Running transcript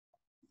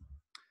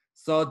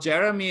So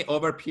Jeremy,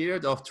 over a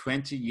period of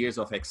 20 years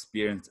of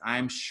experience,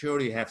 I'm sure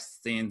you have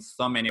seen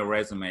so many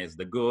resumes,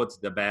 the good,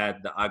 the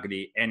bad, the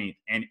ugly, any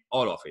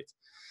all of it.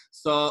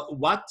 So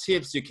what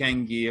tips you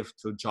can give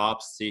to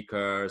job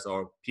seekers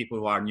or people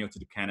who are new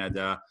to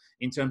Canada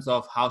in terms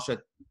of how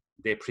should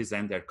they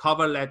present their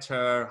cover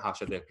letter, how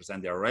should they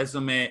present their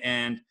resume,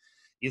 and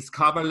is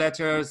cover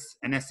letters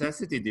a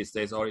necessity these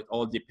days, or it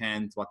all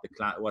depends what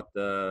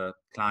the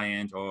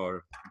client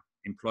or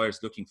employer is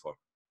looking for?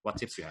 What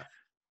tips you have?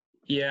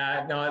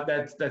 Yeah, no,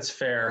 that's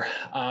fair.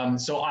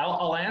 So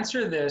I'll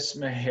answer this,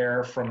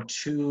 Mher, from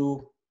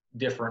two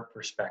different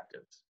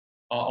perspectives.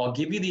 I'll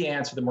give you the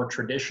answer, the more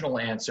traditional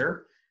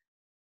answer.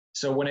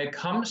 So when it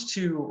comes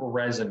to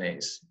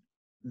resumes,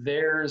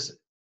 there's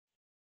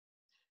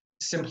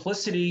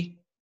simplicity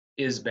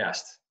is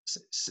best.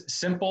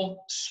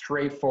 Simple,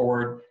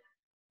 straightforward.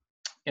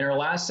 In our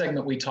last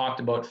segment, we talked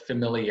about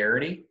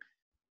familiarity.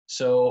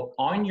 So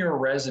on your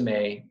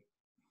resume,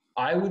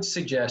 I would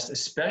suggest,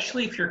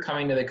 especially if you're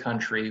coming to the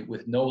country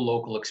with no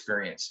local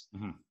experience,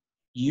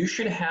 you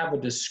should have a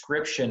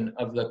description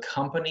of the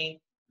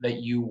company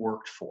that you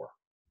worked for.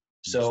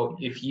 So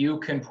if you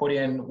can put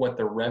in what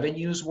the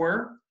revenues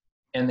were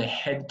and the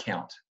head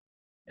count.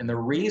 And the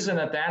reason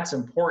that that's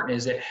important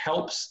is it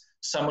helps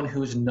someone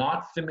who's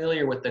not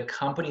familiar with the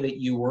company that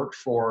you worked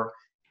for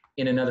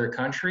in another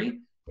country.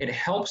 It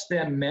helps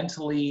them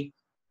mentally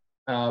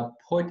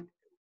put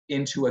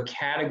into a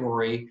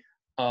category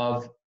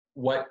of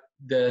what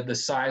the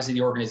size of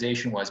the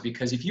organization was.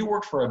 Because if you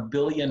work for $1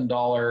 billion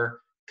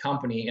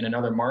company in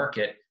another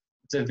market,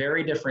 it's a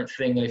very different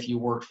thing than if you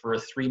worked for a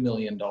 $3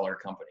 million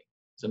company.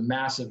 It's a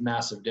massive,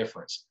 massive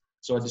difference.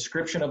 So a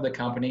description of the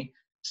company,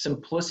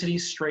 simplicity,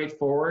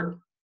 straightforward,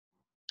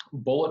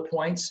 bullet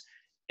points,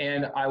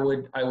 and I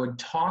would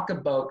talk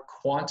about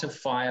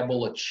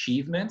quantifiable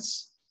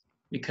achievements,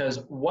 because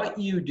what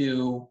you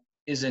do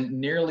isn't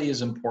nearly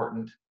as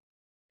important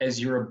as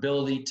your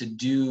ability to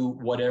do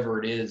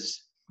whatever it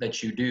is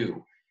that you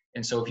do.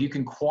 And so if you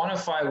can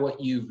quantify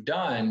what you've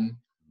done,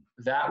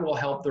 that will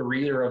help the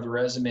reader of the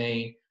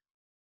resume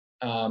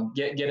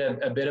get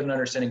a bit of an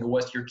understanding of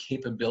what your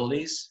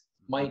capabilities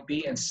might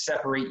be and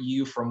separate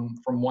you from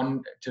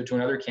one to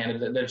another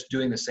candidate that's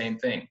doing the same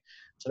thing.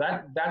 So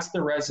that's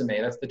the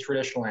resume. That's the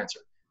traditional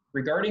answer.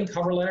 Regarding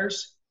cover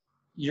letters,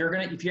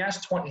 if you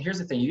ask 20, here's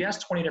the thing, you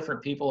ask 20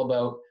 different people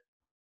about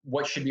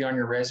what should be on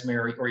your resume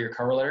or your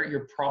cover letter,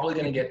 you're probably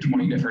going to get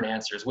 20 different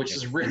answers, which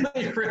is really,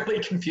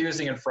 really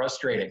confusing and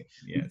frustrating.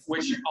 Yes.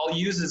 Which I'll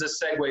use as a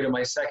segue to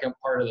my second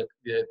part of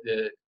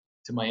to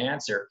my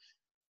answer.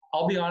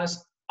 I'll be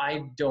honest,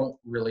 I don't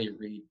really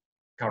read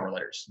cover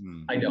letters.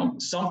 I don't.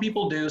 Some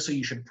people do, so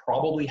you should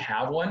probably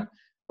have one.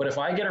 But if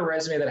I get a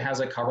resume that has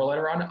a cover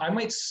letter on it, I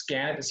might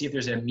scan it to see if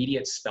there's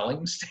immediate spelling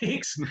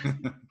mistakes.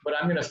 But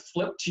I'm going to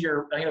flip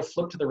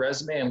to the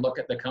resume and look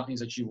at the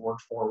companies that you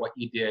worked for, what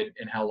you did,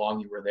 and how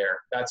long you were there.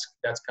 That's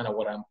kind of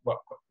what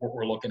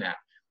we're looking at.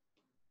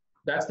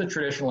 That's the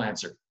traditional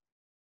answer.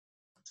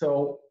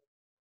 So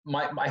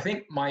I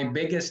think my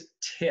biggest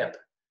tip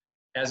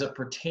as it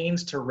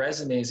pertains to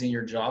resumes in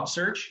your job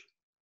search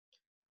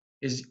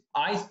is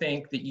I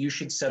think that you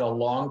should set a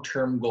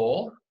long-term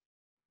goal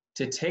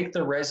to take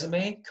the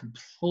resume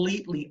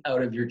completely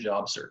out of your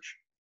job search.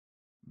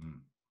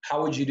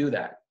 How would you do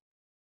that?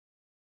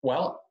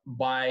 Well,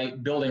 by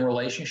building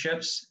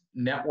relationships,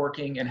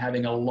 networking, and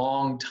having a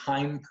long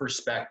time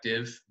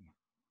perspective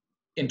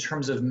in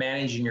terms of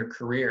managing your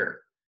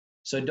career.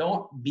 So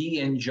don't be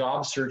in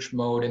job search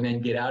mode and then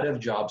get out of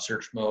job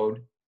search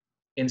mode.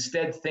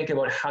 Instead, think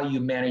about how you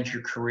manage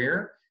your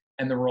career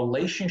and the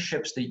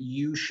relationships that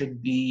you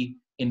should be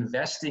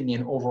investing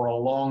in over a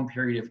long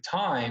period of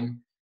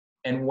time.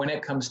 And when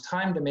it comes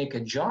time to make a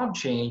job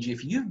change,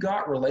 if you've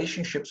got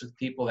relationships with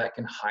people that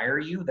can hire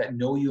you, that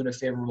know you in a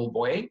favorable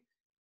way,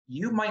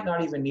 you might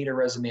not even need a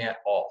resume at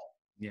all.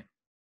 Yeah.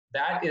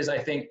 That is, I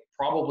think,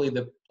 probably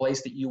the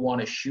place that you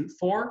want to shoot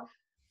for.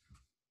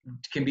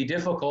 It can be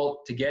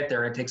difficult to get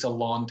there. It takes a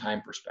long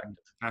time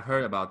perspective. I've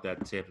heard about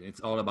that tip.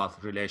 It's all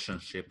about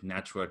relationship,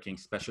 networking,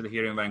 especially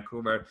here in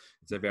Vancouver.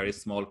 It's a very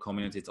small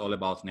community. It's all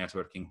about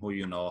networking, who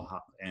you know,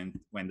 and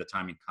when the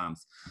timing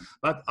comes.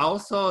 But I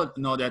also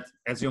know that,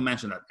 as you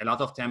mentioned, that a lot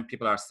of time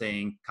people are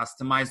saying,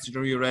 customize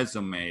your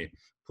resume,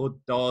 put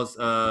those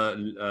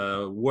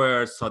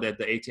words so that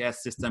the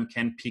ATS system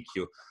can pick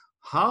you.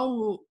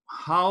 How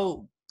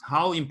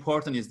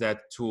important is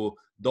that to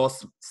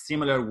those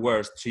similar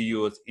words to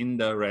use in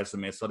the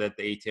resume so that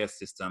the ATS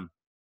system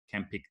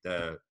can pick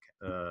the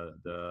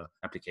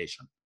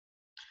application?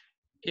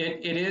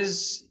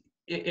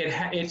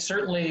 It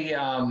certainly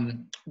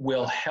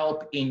will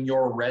help in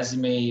your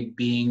resume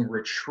being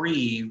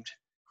retrieved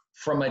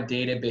from a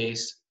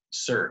database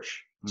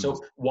search.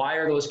 So why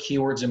are those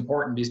keywords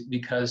important?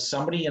 Because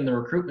somebody in the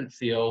recruitment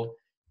field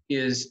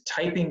is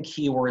typing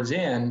keywords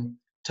in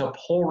to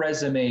pull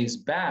resumes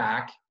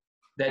back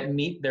that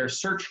meet their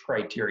search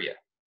criteria.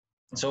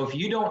 And so if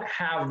you don't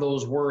have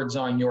those words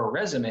on your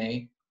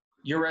resume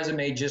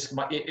just,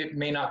 it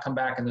may not come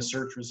back in the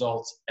search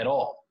results at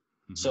all.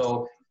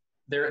 So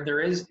there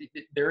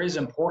is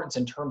importance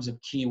in terms of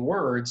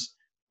keywords,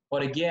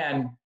 but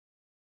again,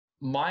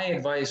 my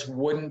advice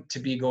wouldn't to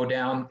go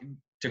down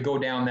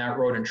that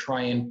road and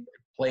try and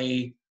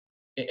play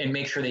and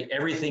make sure that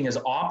everything is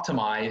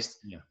optimized.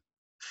 Yeah.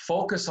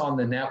 Focus on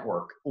the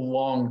network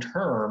long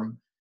term,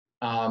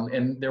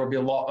 and there will be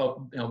a lot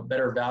of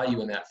better value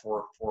in that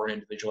for an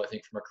individual, I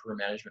think, from a career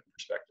management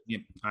perspective. Yeah,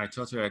 I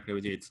totally agree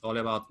with you. It's all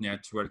about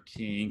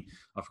networking.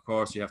 Of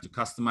course, you have to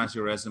customize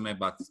your resume,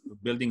 but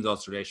building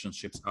those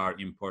relationships are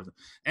important.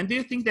 And do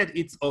you think that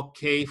it's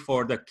okay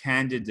for the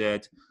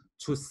candidate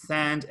to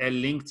send a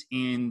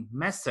LinkedIn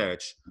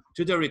message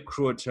to the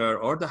recruiter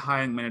or the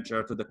hiring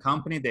manager, to the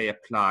company they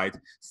applied,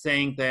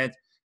 saying that,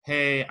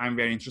 hey, I'm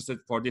very interested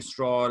for this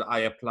role, I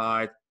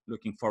applied,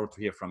 looking forward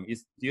to hear from you?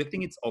 Do you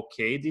think it's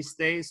okay these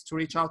days to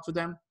reach out to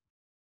them?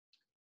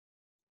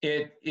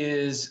 It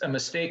is a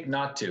mistake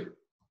not to.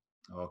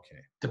 Okay.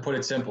 To put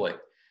it simply,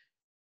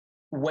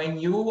 when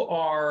you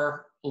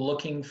are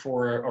looking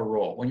for a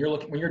role, when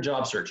you're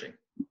job searching,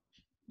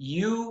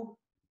 you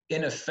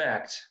in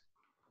effect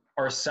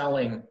are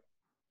selling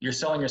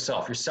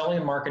yourself. You're selling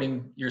and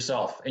marketing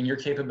yourself and your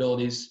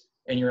capabilities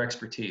and your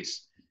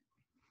expertise.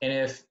 And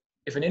if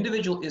an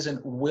individual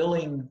isn't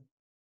willing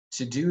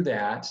to do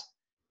that,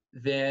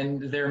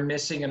 then they're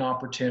missing an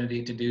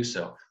opportunity to do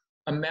so.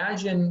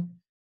 Imagine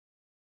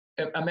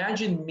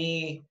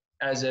me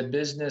as a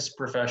business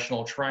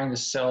professional trying to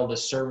sell the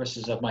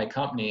services of my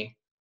company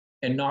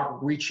and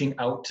not reaching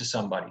out to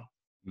somebody.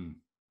 Do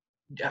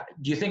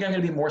you think I'm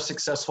going to be more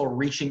successful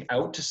reaching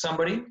out to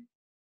somebody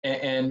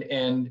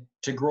and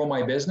to grow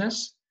my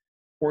business,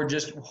 or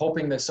just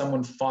hoping that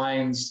someone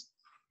finds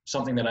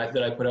something that I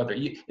put out there?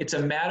 It's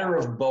a matter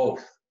of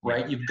both,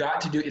 right? You've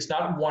got to do, it's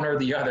not one or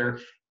the other,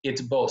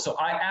 it's both. So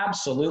I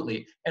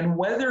absolutely, and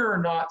whether or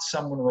not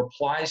someone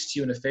replies to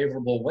you in a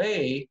favorable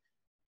way,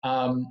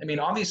 I mean,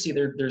 obviously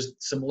there's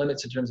some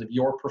limits in terms of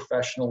your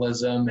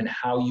professionalism and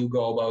how you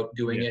go about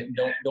doing it. And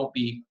don't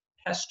be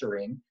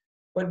pestering,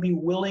 but be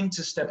willing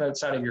to step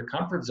outside of your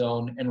comfort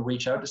zone and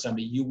reach out to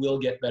somebody. You will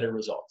get better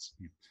results.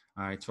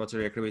 I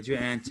totally agree with you.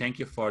 And thank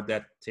you for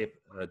that tip,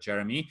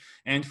 Jeremy.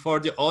 And for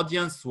the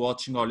audience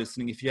watching or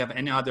listening, if you have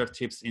any other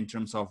tips in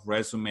terms of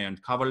resume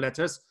and cover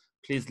letters,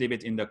 please leave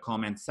it in the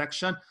comment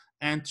section.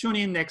 And tune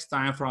in next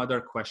time for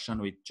another question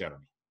with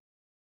Jeremy.